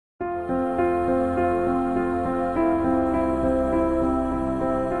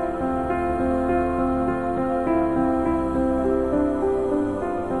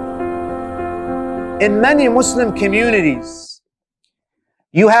in many Muslim communities,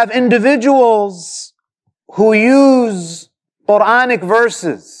 you have individuals who use Quranic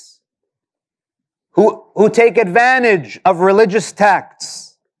verses, who take advantage of religious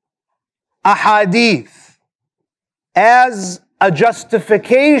texts, ahadith, as a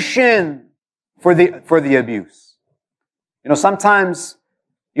justification for the abuse. You know, sometimes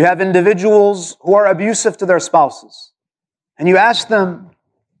you have individuals who are abusive to their spouses, and you ask them,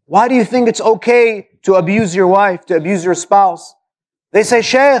 why do you think it's okay to abuse your wife, to abuse your spouse? They say,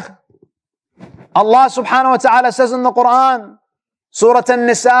 Shaykh, Allah subhanahu wa ta'ala says in the Quran, Surah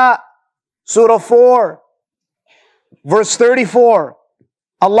An-Nisa, Surah 4, verse 34,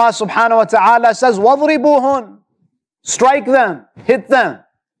 Allah subhanahu wa ta'ala says, وَضْرِبُوهُنْ, strike them, hit them.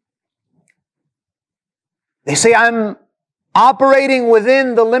 They say, I'm operating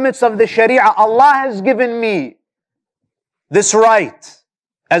within the limits of the Sharia. Allah has given me this right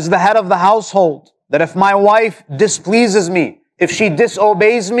as the head of the household, that if my wife displeases me, if she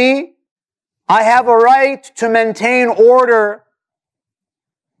disobeys me, I have a right to maintain order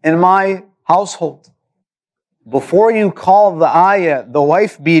in my household. Before you call the ayah the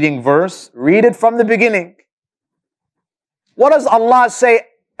wife beating verse, read it from the beginning. What does Allah say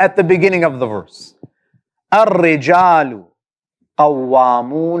at the beginning of the verse? الرجال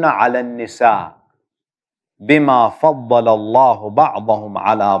قوامون على النساء بما فضل الله بعضهم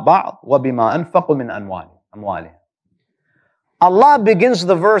على بعض وبما أنفقوا من أموالهم. Allah begins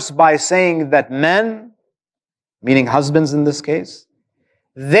the verse by saying that men, meaning husbands in this case,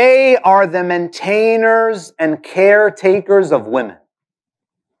 they are the maintainers and caretakers of women.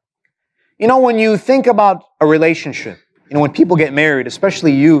 You know, when you think about a relationship, you know, when people get married,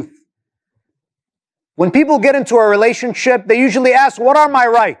 especially youth, when people get into a relationship, they usually ask, what are my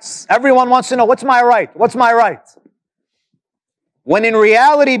rights? Everyone wants to know, what's my right? What's my right? When in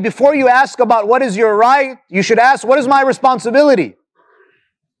reality, before you ask about what is your right, you should ask, what is my responsibility?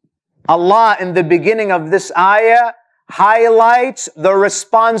 Allah, in the beginning of this ayah, highlights the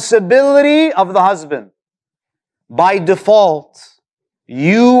responsibility of the husband. By default,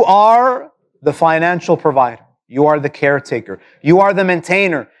 you are the financial provider. You are the caretaker. You are the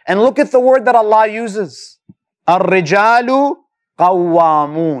maintainer. And look at the word that Allah uses. Ar-rijalu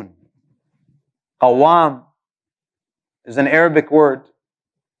qawwamun. Qawwam is an Arabic word.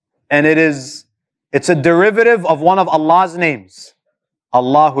 And it's a derivative of one of Allah's names.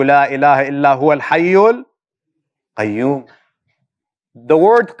 Allahu la ilaha illa huwa al-hayyul qayyum. The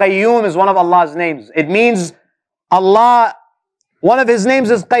word qayyum is one of Allah's names. It means Allah, one of His names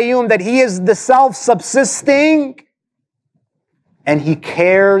is qayyum, that He is the self-subsisting and He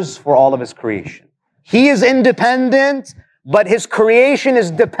cares for all of His creation. He is independent, but His creation is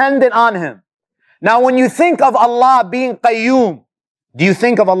dependent on Him. Now, when you think of Allah being qayyum, do you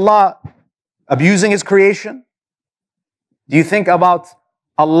think of Allah abusing His creation? Do you think about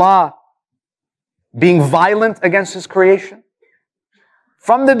Allah being violent against His creation?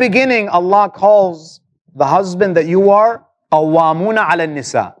 From the beginning, Allah calls the husband that you are qawwamuna ala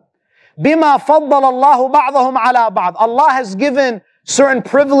nisa. Bima faddala Allahu ba'dahum ala ba'd. Allah has given certain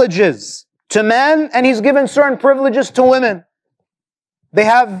privileges to men and He's given certain privileges to women. They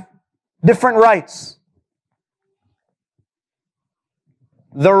have different rights.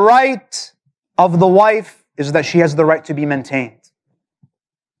 The right of the wife is that she has the right to be maintained.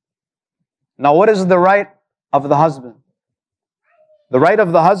 Now, what is the right of the husband? The right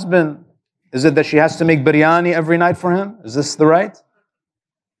of the husband, is it that she has to make biryani every night for him? Is this the right?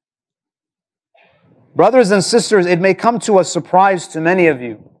 Brothers and sisters, it may come to a surprise to many of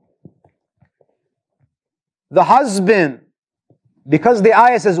you. The husband, because the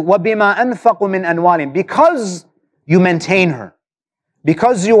ayah says, وَبِمَا أَنفَقُوا مِنْ أَنْوَالِهِمْ, because you maintain her,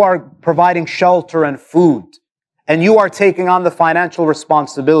 because you are providing shelter and food, and you are taking on the financial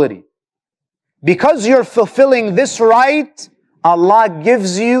responsibility, because you're fulfilling this right, Allah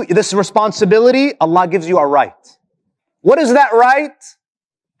gives you this responsibility, Allah gives you a right. What is that right?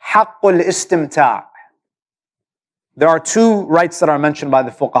 حَقُّ الْإِسْتِمْتَاعِ. There are two rights that are mentioned by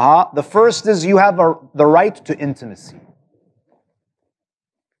the fuqaha. The first is you have the right to intimacy.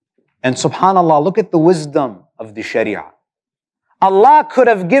 And subhanAllah, look at the wisdom of the Sharia. Allah could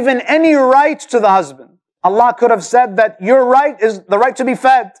have given any right to the husband. Allah could have said that your right is the right to be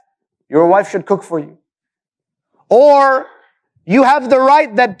fed. Your wife should cook for you. Or you have the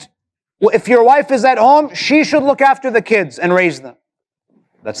right that if your wife is at home, she should look after the kids and raise them.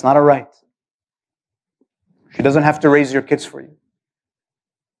 That's not a right. She doesn't have to raise your kids for you.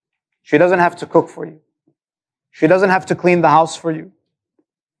 She doesn't have to cook for you. She doesn't have to clean the house for you.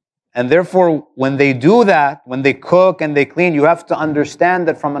 And therefore, when they do that, when they cook and they clean, you have to understand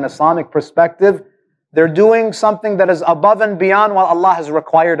that from an Islamic perspective, they're doing something that is above and beyond what Allah has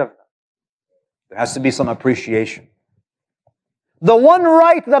required of them. There has to be some appreciation. The one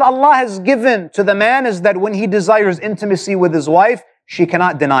right that Allah has given to the man is that when he desires intimacy with his wife, she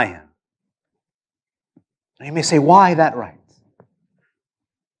cannot deny him. And you may say, why that right?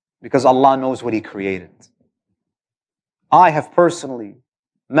 Because Allah knows what He created. I have personally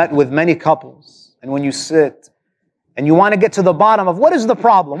met with many couples, and when you sit and you want to get to the bottom of what is the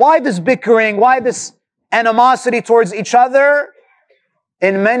problem, why this bickering, why this animosity towards each other,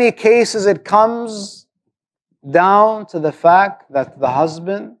 in many cases it comes down to the fact that the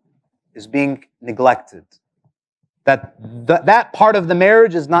husband is being neglected. That part of the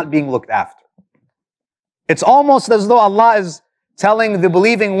marriage is not being looked after. It's almost as though Allah is telling the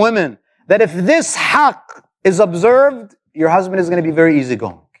believing women that if this haqq is observed, your husband is going to be very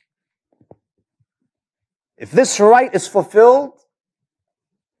easygoing. If this right is fulfilled,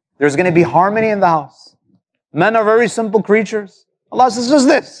 there's going to be harmony in the house. Men are very simple creatures. Allah says just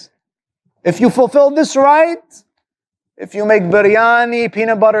this. If you fulfill this right, if you make biryani,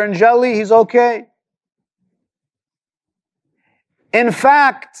 peanut butter and jelly, he's okay. In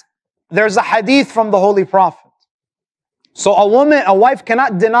fact, there's a hadith from the Holy Prophet. So a wife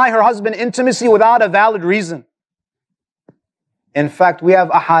cannot deny her husband intimacy without a valid reason. In fact, we have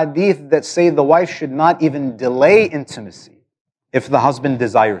a hadith that say the wife should not even delay intimacy if the husband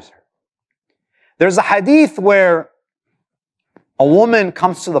desires her. There's a hadith where a woman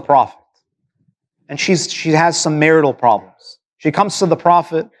comes to the Prophet and she has some marital problems. She comes to the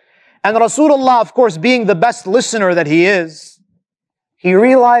Prophet and Rasulullah, of course, being the best listener that he is, he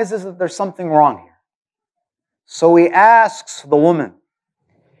realizes that there's something wrong here. So he asks the woman.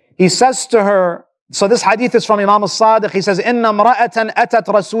 He says to her, so this hadith is from Imam al-Sadiq. He says, "Inna imra'atan atat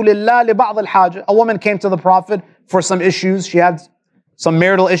Rasulillah li ba'd al-hajah." A woman came to the Prophet for some issues. She had some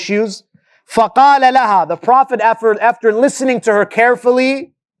marital issues. فَقَالَ لَهَا. The Prophet, after listening to her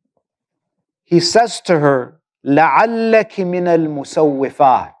carefully, he says to her, لَعَلَّكِ مِنَ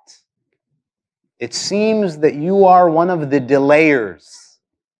الْمُسَوِّفَاتِ. It seems that you are one of the delayers.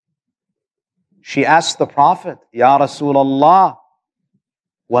 She asked the Prophet, Ya Rasulullah,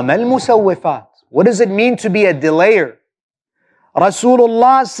 وَمَا الْمُسَوِّفَاتِ? What does it mean to be a delayer?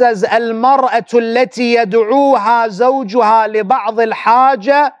 Rasulullah says, الْمَرْأَةُ الَّتِي يَدْعُوهَا زَوْجُهَا لِبَعْضِ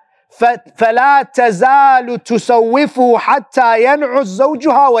الْحَاجَةِ فَلَا تَزَالُ تُسَوِّفُ حَتَّى يَنْعُسْ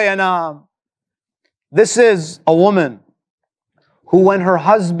زَوْجُهَا وَيَنَامُ. This is a woman who, when her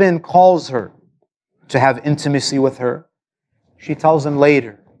husband calls her to have intimacy with her, she tells him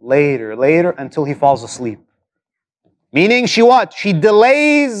later, until he falls asleep. Meaning she what? She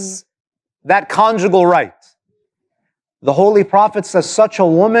delays that conjugal right. The Holy Prophet says such a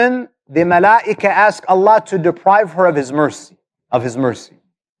woman, the malaika ask Allah to deprive her of His mercy.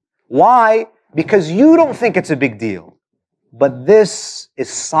 Why? Because you don't think it's a big deal. But this is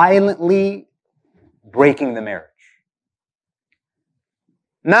silently breaking the marriage.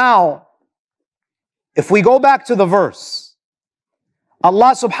 Now, if we go back to the verse,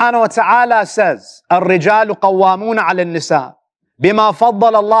 Allah subhanahu wa ta'ala says, الرجال قوامون على النساء بما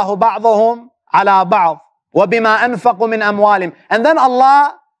فضل الله بعضهم على بعض وبما أنفقوا من أموالهم. And then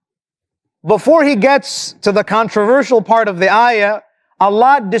Allah, before He gets to the controversial part of the ayah,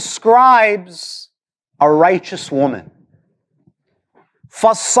 Allah describes a righteous woman.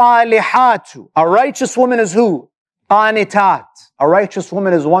 فَالصَّالِحَاتُ. A righteous woman is who? قَانِتَات. A righteous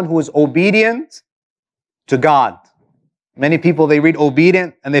woman is one who is obedient to God. Many people, they read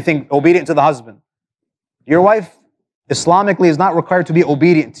obedient and they think obedient to the husband. Your wife, Islamically, is not required to be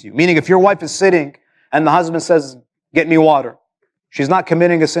obedient to you. Meaning, if your wife is sitting and the husband says, get me water, she's not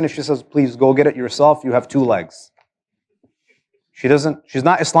committing a sin if she says, please go get it yourself, you have 2 legs. She's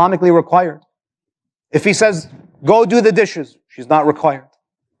not Islamically required. If he says, go do the dishes, she's not required.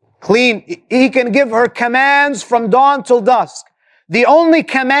 Clean, he can give her commands from dawn till dusk. The only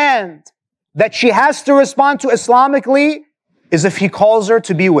command that she has to respond to Islamically is if he calls her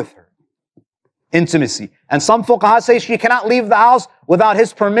to be with her. Intimacy. And some fuqaha say she cannot leave the house without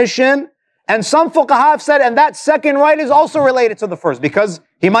his permission. And some fuqaha have said, and that second right is also related to the first, because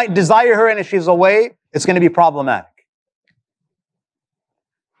he might desire her and if she's away, it's going to be problematic.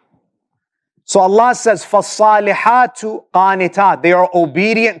 So Allah says, فَالصَّالِحَاتُ قَانِتَاتُ. They are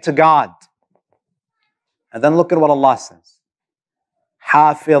obedient to God. And then look at what Allah says.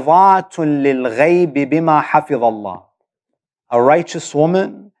 حَافِظَاتٌ لِلْغَيْبِ بِمَا حَفِظَ اللَّهِ. A righteous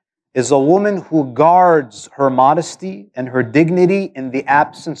woman is a woman who guards her modesty and her dignity in the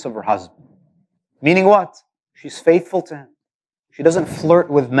absence of her husband. Meaning what? She's faithful to him. She doesn't flirt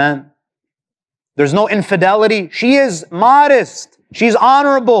with men. There's no infidelity. She is modest. She's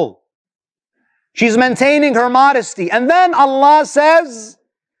honorable. She's maintaining her modesty. And then Allah says,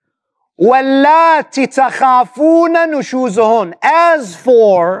 وَاللَّاتِ تَخَافُونَ نُشُوزُهُنْ. As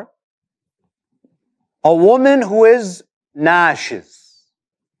for a woman who is nashiz.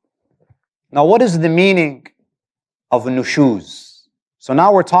 Now what is the meaning of nushuz? So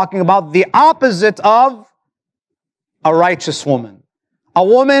now we're talking about the opposite of a righteous woman. A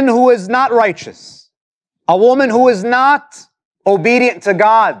woman who is not righteous. A woman who is not obedient to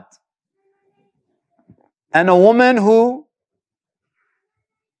God. And a woman who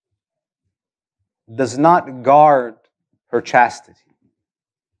does not guard her chastity.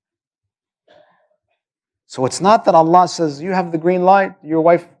 So it's not that Allah says, you have the green light, your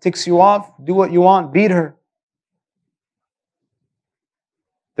wife ticks you off, do what you want, beat her.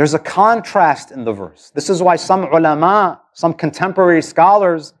 There's a contrast in the verse. This is why some ulama, some contemporary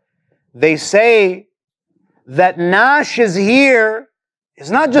scholars, they say that nashiz here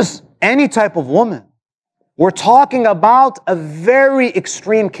is not just any type of woman. We're talking about a very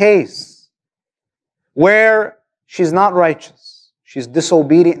extreme case where she's not righteous, she's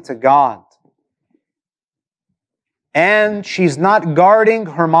disobedient to God, and she's not guarding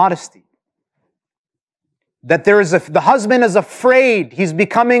her modesty. That the husband is afraid, he's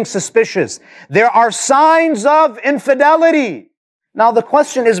becoming suspicious. There are signs of infidelity. Now the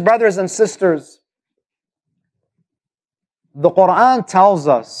question is, brothers and sisters, the Quran tells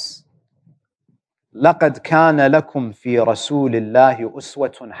us, لَقَدْ كَانَ لَكُمْ فِي رَسُولِ اللَّهِ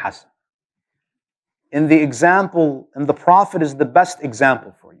أُسْوَةٌ حَسَنَةٌ. In the example, and the Prophet is the best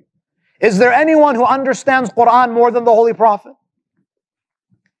example for you. Is there anyone who understands Quran more than the Holy Prophet?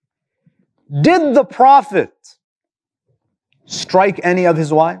 Did the Prophet strike any of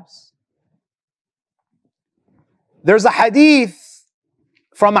his wives? There's a hadith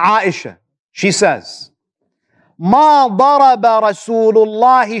from Aisha. She says, ما ضرب رسول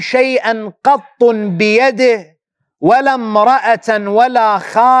الله شيئا قط بيده ولا امرأة ولا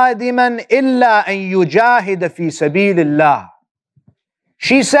خادما إلا أن يجاهد في سبيل الله.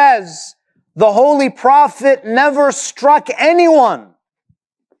 She says, the Holy Prophet never struck anyone,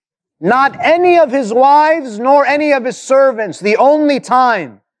 not any of his wives nor any of his servants. The only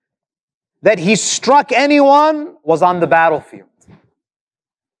time that he struck anyone was on the battlefield.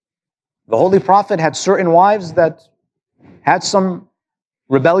 The Holy Prophet had certain wives that had some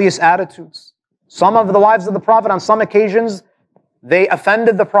rebellious attitudes. Some of the wives of the Prophet, on some occasions, they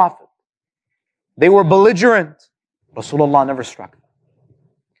offended the Prophet. They were belligerent. Rasulullah never struck them.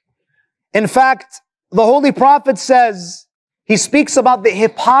 In fact, the Holy Prophet says, he speaks about the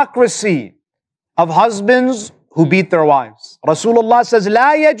hypocrisy of husbands who beat their wives. Rasulullah says,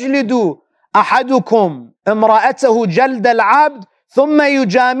 لا يجلد أحدكم امرأته جلد العبد ثم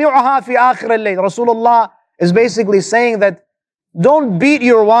يجامعها في آخر الليل. Rasulullah is basically saying that don't beat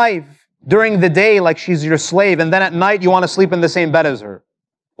your wife during the day like she's your slave, and then at night you want to sleep in the same bed as her.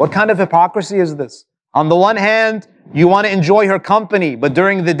 What kind of hypocrisy is this? On the one hand, you want to enjoy her company, but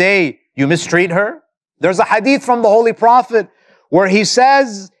during the day you mistreat her. There's a hadith from the Holy Prophet where he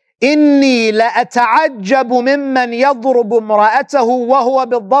says, إِنِّي لَأَتَعَجَّبُ مِمَّنْ يَضْرُبُ امْرَأَتَهُ وَهُوَ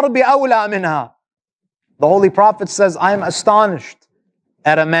بِالضَّرْبِ أَوْلَى مِنْهَا. The Holy Prophet says, I am astonished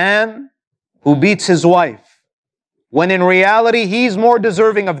at a man who beats his wife, when in reality he's more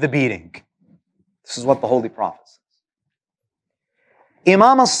deserving of the beating. This is what the Holy Prophet says.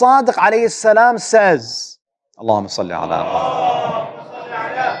 Imam al-Sadiq alayhi salam says, Allahumma salli ala.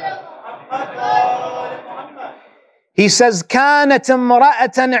 He says, كانت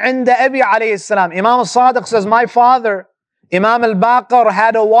امرأة عند أبي عليه السلام. Imam al-Sadiq says, my father, Imam al-Baqir,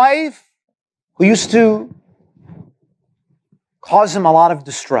 had a wife who used to cause him a lot of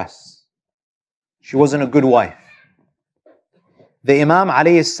distress. She wasn't a good wife. The Imam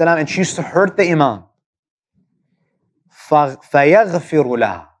alayhi salam, and she used to hurt the Imam. فَيَغْفِرُ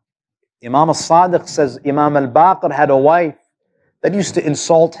لَهَا. Imam al-Sadiq says, Imam al-Baqir had a wife that used to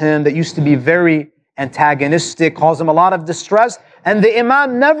insult him, that used to be very antagonistic, cause him a lot of distress, and the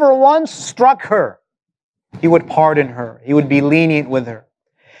Imam never once struck her. He would pardon her. He would be lenient with her.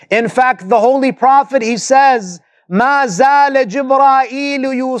 In fact, the Holy Prophet, he says, ما زال جبرائيل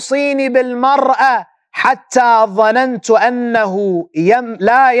يوصيني بالمرأة حتى ظننت أنه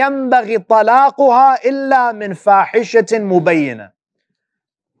لا ينبغي طلاقها إلا من فاحشة مبينة.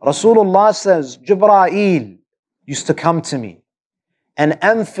 Rasulullah says, Jibreel used to come to me and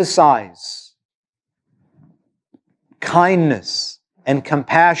emphasize kindness and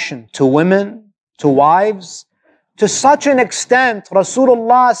compassion to women, to wives, to such an extent,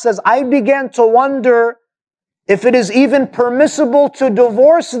 Rasulullah says, I began to wonder if it is even permissible to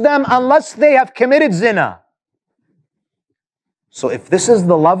divorce them unless they have committed zina. So if this is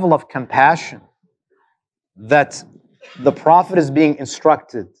the level of compassion that the Prophet is being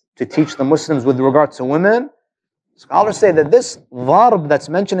instructed to teach the Muslims with regard to women, scholars say that this darb that's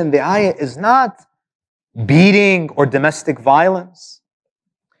mentioned in the ayah is not beating or domestic violence.